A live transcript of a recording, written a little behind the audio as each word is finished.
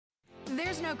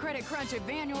There's no credit crunch at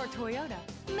Vann York Toyota.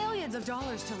 Millions of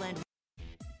dollars to lend.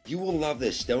 You will love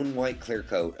this stone white clear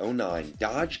coat 09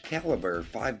 Dodge Caliber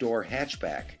 5-door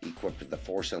hatchback equipped with a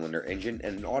 4-cylinder engine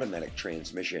and an automatic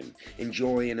transmission.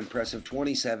 Enjoy an impressive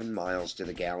 27 miles to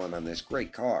the gallon on this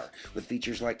great car with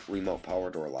features like remote power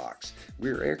door locks,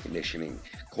 rear air conditioning,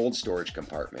 cold storage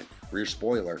compartment, rear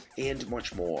spoiler, and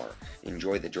much more.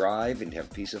 Enjoy the drive and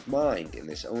have peace of mind in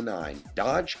this 09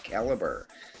 Dodge Caliber.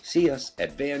 See us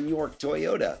at Vann York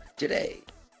Toyota today.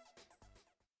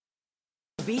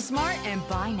 Be smart and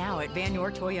buy now at Vann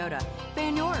York Toyota.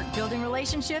 Vann York, building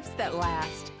relationships that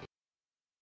last.